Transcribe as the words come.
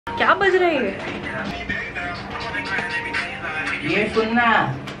क्या बज रहा है ये सुनना।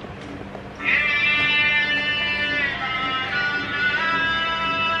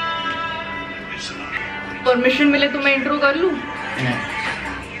 परमिशन मिले तो मैं इंट्रो कर लूं?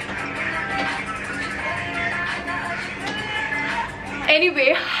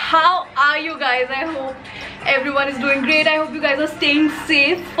 Anyway, how are you guys? I hope everyone is doing great. I hope you guys are staying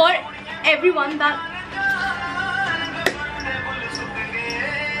safe. For everyone that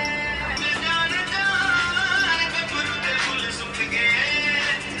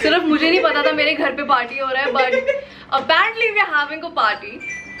सिर्फ मुझे नहीं पता था मेरे घर पे पार्टी हो रहा है, but apparently we are having a party.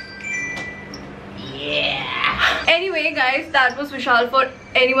 Yeah. Anyway, guys, that was Vishal. For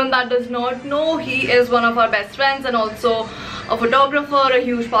anyone that does not know, he is one of our best friends and also a photographer, a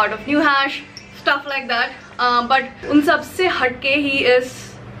huge part of New Hash, stuff like that. But उन सब से हटके he is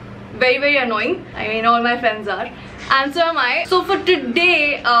very annoying. I mean, all my friends are, and so am I. So for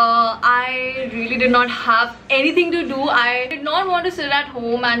today, I really did not have anything to do. I did not want to sit at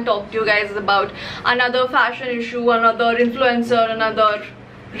home and talk to you guys about another fashion issue, another influencer, another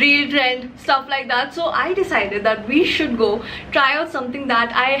real trend, stuff like that. So I decided that we should go try out something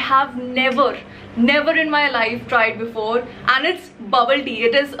that I have never in my life tried before, and it's bubble tea.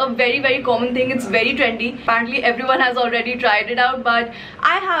 It is a very common thing. It's very trendy. Apparently everyone has already tried it out, but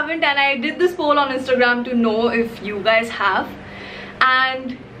I haven't, and I did this poll on Instagram to know if you guys have,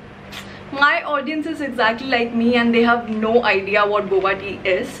 and my audience is exactly like me and they have no idea what boba tea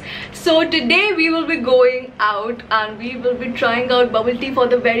is. So today we will be going out and we will be trying out bubble tea for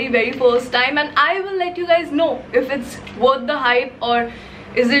the very first time, and I will let you guys know if it's worth the hype or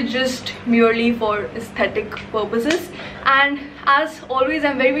is it just merely for aesthetic purposes. And as always,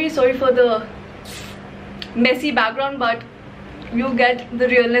 I'm very sorry for the messy background, but you get the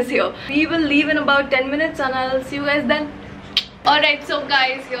realness here. We will leave in about 10 minutes and I'll see you guys then. Alright, so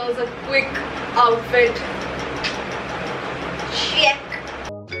guys, here's a quick outfit check.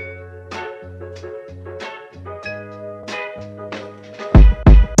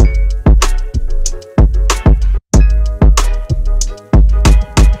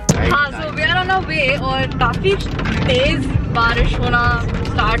 और काफी तेज बारिश होना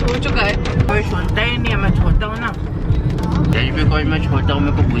start हो चुका है। कोई सुनता ही नहीं है, मैं छोटा हूँ ना, जब भी कोई मैं छोटा हूँ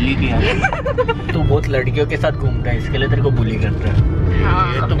मेरे को बुली किया। तू बहुत लड़कियों के साथ घूमता है, इसके लिए तेरे को बुली करता है।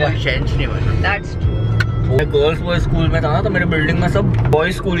 हाँ, ये तो कोई सेंस नहीं बना। That's true. मैं गर्ल्स बॉयज स्कूल में था ना, तो मेरे बिल्डिंग में सब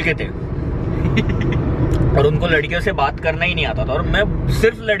बॉयज स्कूल के थे और उनको लड़कियों से बात करना ही नहीं आता था और मैं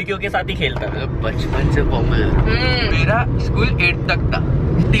सिर्फ लड़कियों के साथ ही खेलता था बचपन से। मेरा स्कूल 8 तक था,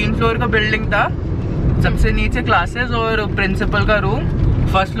 3 फ्लोर का बिल्डिंग था, सबसे नीचे क्लासेस और प्रिंसिपल का रूम,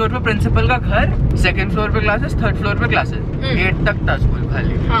 फर्स्ट फ्लोर पे प्रिंसिपल का घर, सेकंड फ्लोर पे क्लासेस, थर्ड फ्लोर पे क्लासेस। 8 तक था स्कूल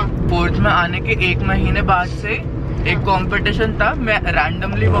खाली। फोर्थ में आने के 1 महीने बाद से एक कंपटीशन था, मैं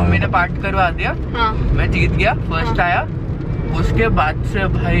रैंडमली मम्मी ने पार्ट करवा दिया, मैं जीत गया, फर्स्ट आया। उसके बाद से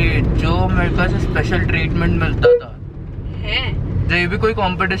भाई जो मेरे को स्पेशल ट्रीटमेंट मिलता था, जब भी कोई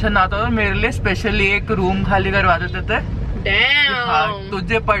कंपटीशन आता था मेरे लिए स्पेशली एक रूम खाली करवा देते थे।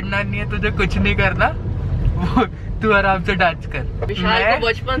 तुझे पढ़ना नहीं है, तुझे कुछ नहीं करना, वो तू आराम से डांस कर। विशाल को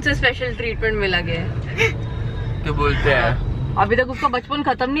बचपन से स्पेशल ट्रीटमेंट मिला गया है। क्या बोलते हैं, अभी तक उसका बचपन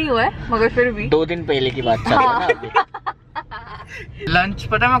खत्म नहीं हुआ है, मगर फिर भी 2 दिन पहले की बात चल रही है अभी। लंच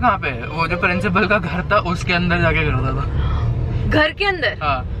पता है मैं कहाँ पे, वो जो प्रिंसिपल का घर था उसके अंदर जाके करता था। घर के अंदर?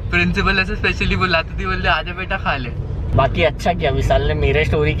 हाँ, प्रिंसिपल ऐसे स्पेशली बुलाती थी, बोलते आजा बेटा खा ले। बाकी अच्छा किया विशाल ने मेरे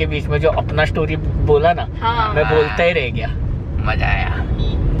स्टोरी के बीच में जो अपना स्टोरी बोला ना, मैं बोलता ही रह गया, मजा आया।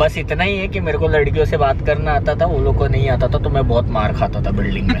 बस इतना ही है कि मेरे को लड़कियों से बात करना आता था, वो लोग को नहीं आता था, तो मैं बहुत मार खाता था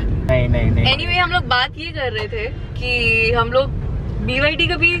बिल्डिंग में। नहीं। Anyway, हम लोग बात ये कर रहे थे कि हम लोग BYD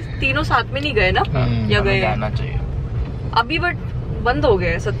कभी तीनों साथ में नहीं गए ना, या गए? जाना चाहिए अभी, बट बंद हो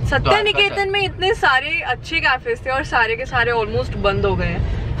गए। सत्या निकेतन में इतने सारे अच्छे कैफेज थे और सारे के सारे ऑलमोस्ट बंद हो गए हैं,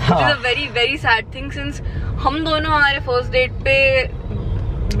 which is a very sad thing since हम दोनों हमारे फर्स्ट डेट पे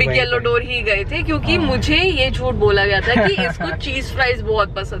बिग येलो डोर ही गए थे, क्योंकि मुझे ये झूठ बोला गया था कि इसको चीज फ्राइज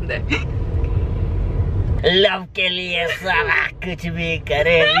बहुत पसंद है। लव के लिए सारा कुछ भी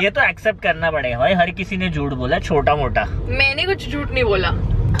करे, ये तो एक्सेप्ट करना पड़ेगा भाई। हर किसी ने झूठ बोला, छोटा मोटा। मैंने कुछ झूठ नहीं बोला।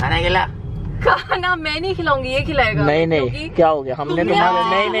 खाना खिला, खाना मैं नहीं खिलाऊंगी, ये खिलाएगा। नहीं क्या हो गया, हमने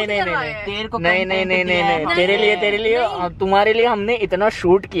तुम्हारे नहीं तेरे लिए तुम्हारे लिए हमने इतना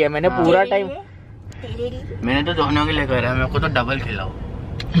शूट किया, मैंने पूरा टाइम, मैंने तो दोनों के लिए करा, मेरे को तो डबल खिलाओ।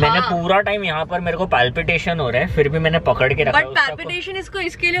 मैंने पूरा टाइम यहाँ पर मेरे को पैल्पिटेशन हो रहा है, फिर भी मैंने पकड़ के रखा। बट पैल्पिटेशन इसको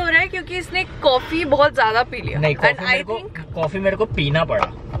इसके लिए हो रहा है क्योंकि इसने कॉफी बहुत ज्यादा पी लिया। नहीं, कॉफी मेरे को पीना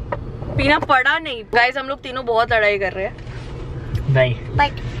पड़ा नहीं गाइस, हम लोग तीनों बहुत लड़ाई कर रहे हैं। नहीं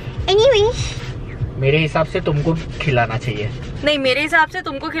मेरे हिसाब से तुमको खिलाना चाहिए। नहीं, मेरे हिसाब से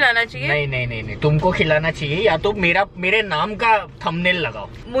तुमको खिलाना चाहिए। नहीं नहीं नहीं नहीं, तुमको खिलाना चाहिए, या तो मेरे नाम का थंबनेल लगाओ।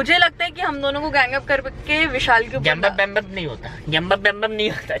 मुझे लगता है कि हम दोनों को गैंग अप करके विशाल के ऊपर नहीं होता, गैम्बम नहीं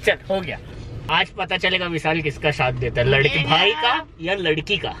होता। चल हो गया, आज पता चलेगा विशाल किसका साथ देता है, लड़की भाई का या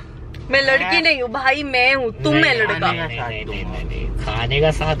लड़की का। मैं लड़की नहीं हूँ भाई, मैं हूँ, तुम है लड़का। नहीं, खाने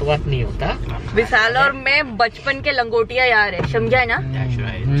का साथ वाथ नहीं होता। विशाल और मैं बचपन के लंगोटिया यार है, समझा ना।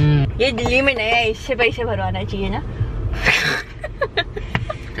 ये दिल्ली में नया है, इससे पैसे भरवाना चाहिए ना।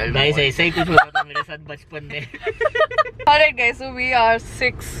 गाइस ऐसा ही कुछ होता था मेरे साथ बचपन में। Alright guys, so we are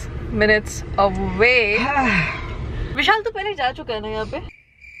 6 minutes away. विशाल तू पहले जा चुका है ना यहाँ पे?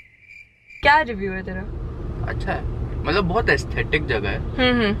 क्या रिव्यू है तेरा? अच्छा है, मतलब बहुत एस्थेटिक जगह है।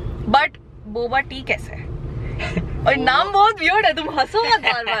 बट बोबा टी कैसा है? और नाम बहुत वियर्ड है, तुम हंसो मत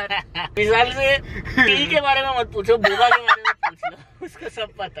बार-बार। विशाल से टी के बारे में मत पूछो, बोबा के बारे में पूछ लो, उसको सब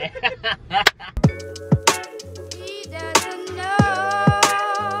पता है।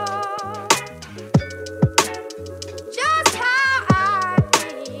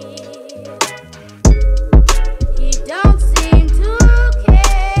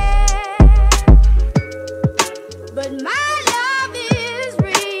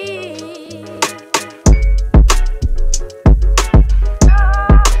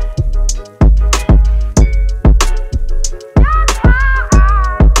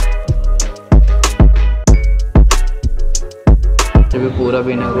 पूरा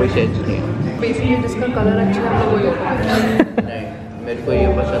भी ना कोई सेंस नहीं है। बेसिकली जिसका कलर अच्छा है वो होगा। नहीं, मेरे को ये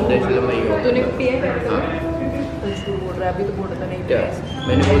पसंद है इसलिए मैं ये। तूने पिया है? हाँ। तो बोल रहा है, अभी तो बोल रहा था नहीं क्या?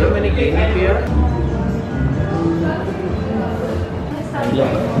 मैंने बोला मैंने ये नहीं पिया। लोग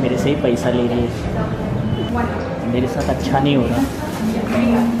मेरे से ही पैसा ले रही है, मेरे साथ अच्छा नहीं हो रहा।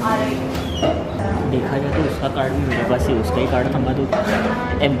 देखा जाए तो उसका कार्ड भी मेरे पास ही, उसका ही कार्ड थमा दो,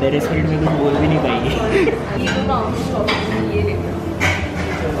 एम्बेरसमेंट में कुछ बोल भी नहीं पाएगी।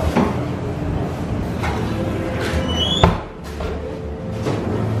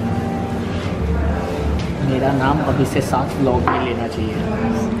 मेरा नाम अभी से 7 व्लॉग में लेना चाहिए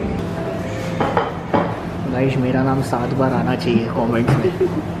गाइस, मेरा नाम 7 बार आना चाहिए कमेंट्स में,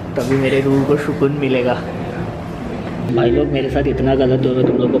 तभी मेरे रूह को सुकून मिलेगा। भाई लोग मेरे साथ इतना गलत हो रहा है,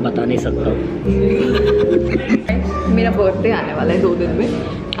 तुम लोग को बता नहीं सकता हूँ। मेरा बर्थडे आने वाला है 2 दिन में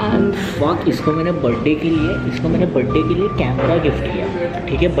एंड वक्त इसको मैंने बर्थडे के लिए कैमरा गिफ्ट किया,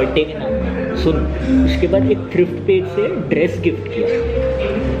 ठीक है, बर्थडे के नाम सुन। उसके बाद एक थ्रिफ्ट पेज से ड्रेस गिफ्ट किया।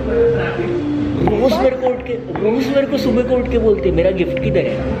 रोज़ मेरे को सुबह को उठ के बोलती है मेरा गिफ्ट किधर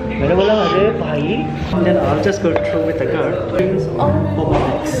है। मैंने बोला अरे भाई, then I'll just go through with the card.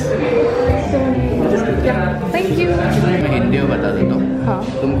 Thank you. मैं हिंदी में बता देता हूँ। हाँ।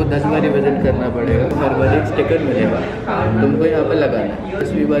 तुमको 10 बारी विजिट करना पड़ेगा, हर बार एक स्टिकर मिलेगा। तुमको यहाँ पे लगाना है,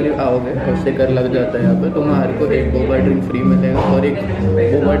 10वीं बारी आओगे तो स्टिकर लग जाता है यहाँ पे। तुम्हारे को एक बोबा ड्रिंक फ्री मिलेगा और एक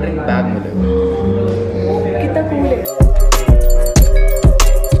बोबा ड्रिंक बैग मिलेगा। कितना कूल है।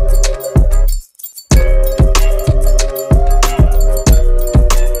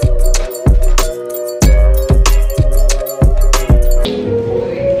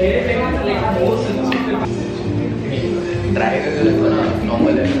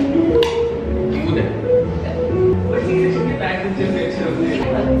 नॉर्मल है, स्मूथ है।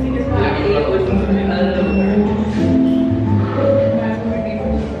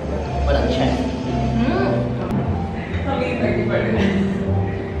 और अच्छा है।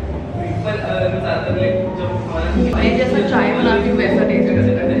 मैं जैसा चाय बनाती हूँ वैसा टेस्ट है,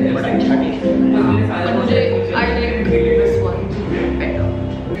 बड़ा अच्छा टेस्ट है। पर मुझे I like this one better.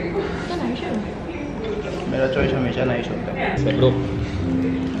 मेरा चॉइस हमेशा नाइस होता है। ब्रो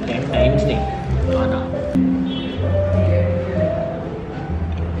 10 टाइम्स नहीं खाना।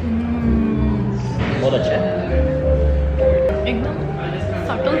 बहुत अच्छा है, एकदम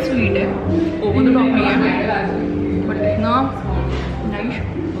सटल स्वीट है, ओवर द टॉप नहीं है, बट इतना नाइस।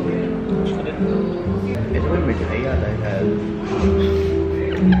 इसमें मिठाई आता है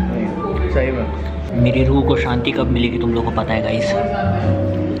सही में। मेरी रूह को शांति कब मिलेगी तुम लोग को पता है गाइस।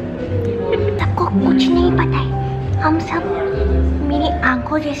 सबको कुछ नहीं पता है, हम सब मेरी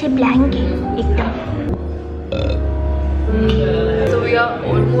आंखों जैसे ब्लैंक है एकदम। So we are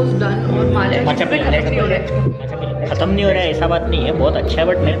almost done और मालिक खत्म नहीं हो रहा है, ऐसा बात नहीं है, बहुत अच्छा है,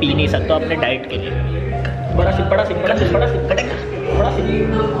 बट मैं पी नहीं सकता अपने डाइट के लिए। बड़ा सिप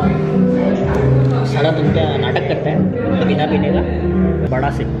सारा तुम क्या नाटक करता है तो बिना पीने का। बड़ा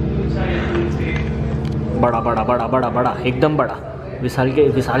सिप, बड़ा एकदम बड़ा।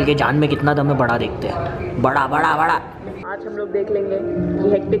 विशाल के जान में कितना दम है, बड़ा देखते हैं, बड़ा। आज हम लोग देख लेंगे कि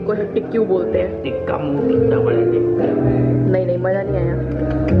हेक्टिक को हेक्टिक क्यों बोलते हैं। टिक्का मुंह कितना बड़ा है। नहीं मज़ा नहीं आया।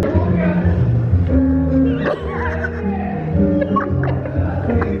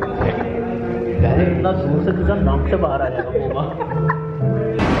 इतना जोर से तुझा नाक से बाहर आ जाएगा बोबा।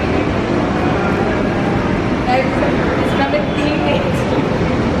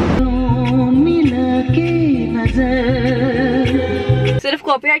 सिर्फ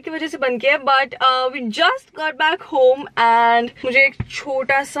कॉपीराइट की वजह से बन किया, but we just got back home and मुझे एक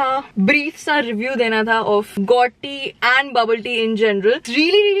छोटा सा ब्रीफ सा रिव्यू देना था of got T and bubble tea in general.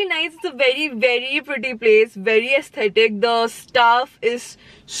 Really really nice. It's a very very pretty place, very aesthetic. The staff is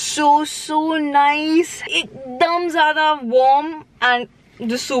so nice, एकदम ज्यादा warm and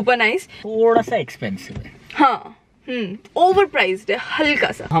just super nice. थोड़ा सा expensive है. हाँ, over priced है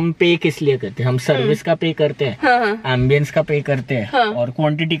हल्का सा. हम पे किस लिए करते हैं? हम सर्विस का पे करते हैं, एम्बियंस का पे करते हैं, और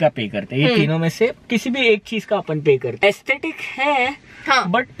क्वांटिटी का पे करते हैं. ये तीनों में से किसी भी एक चीज का अपन पे करते हैं. एस्थेटिक है,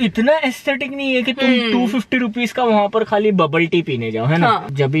 बट इतना एस्थेटिक नहीं है कि तुम 250 रुपीज का वहाँ पर खाली बबल टी पीने जाओ, है ना.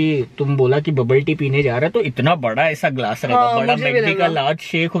 जब भी तुम बोला कि बबल टी पीने जा रहा है तो इतना बड़ा ऐसा ग्लास रहेगा, बड़ा मैगडी का लार्ज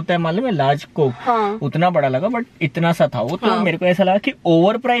शेक होता है मालूम है, लार्ज कोक, उतना बड़ा लगा, बट इतना सा था वो. तो मेरे को ऐसा लगा कि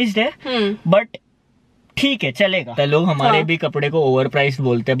ओवर प्राइस्ड है, बट ठीक है चलेगा. तो लोग हमारे भी कपड़े को ओवर प्राइस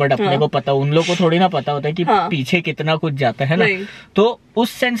बोलते हैं, बट अपने को पता, उन लोग को थोड़ी ना पता होता है कि पीछे कितना कुछ जाता है ना. तो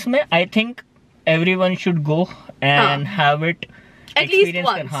उस सेंस में I think everyone should go and have it experience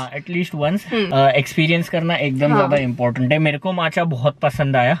करना. हाँ, एटलीस्ट वंस एक्सपीरियंस करना एकदम ज्यादा इम्पोर्टेंट है. मेरे को माचा बहुत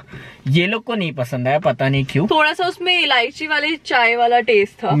पसंद आया, ये लोग को नहीं पसंद आया, पता नहीं क्यों. थोड़ा सा उसमें इलायची वाले चाय वाला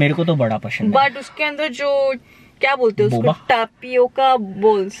टेस्ट था. मेरे को तो बड़ा पसंद है, बट उसके अंदर जो क्या बोलते हैं उसको, टापियोका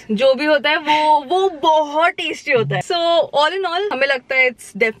बोल्स जो भी होता है वो बहुत टेस्टी होता है. सो ऑल इन ऑल हमें लगता है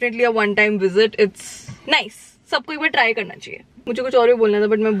it's definitely a one time visit. It's nice, सबको एक बार ट्राई करना चाहिए. मुझे कुछ और भी बोलना था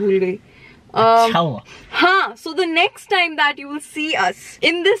बट मैं भूल गई. हाँ, so the next time that you will see us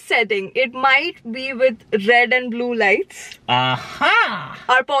in this setting, it might be with red and blue lights.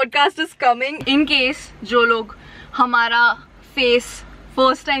 Our podcast is coming. In case जो लोग हमारा face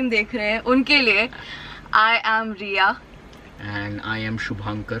first time देख रहे हैं उनके लिए, I am Riya. And I am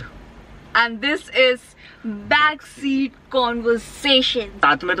Shubhankar. And this is Backseat Conversation.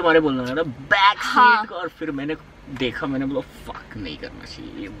 साथ में तुम्हारे बोलना था ना Backseat, और फिर मैंने देखा, मैंने बोला फक नहीं करना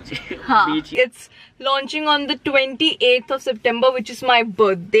चाहिए मुझे. हाँ. It's launching on the 28th of September, which is my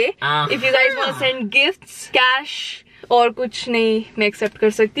birthday. If you guys want to send gifts, cash और कुछ नहीं, मैं एक्सेप्ट कर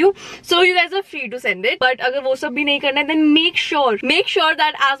सकती हूँ. So you guys are free to send it. But अगर वो सब भी नहीं करना है, then make sure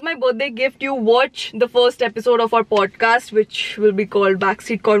that as my birthday gift you watch the first episode of our podcast which will be called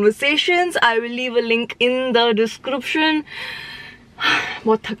backseat conversations. I will leave a link in the description.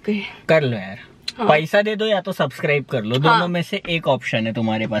 बहुत थक गए. कर लो यार. पैसा दे दो या तो सब्सक्राइब कर लो, दोनों में से एक ऑप्शन है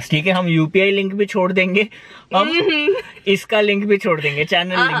तुम्हारे पास. ठीक है, हम यूपीआई लिंक भी छोड़ देंगे, हम इसका लिंक भी छोड़ देंगे,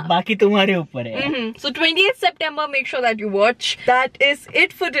 चैनल लिंक, बाकी तुम्हारे ऊपर है. So 28th September, make sure that you watch. That is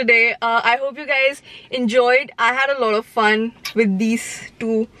it for today. I hope you guys enjoyed. I had a lot of fun with these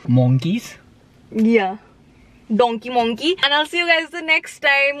two monkeys. Yeah, donkey monkey. And I'll see you guys the next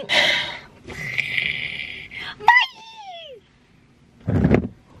time.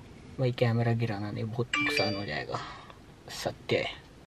 भाई camera गिराना नहीं, बहुत नुकसान हो जाएगा. सत्य है.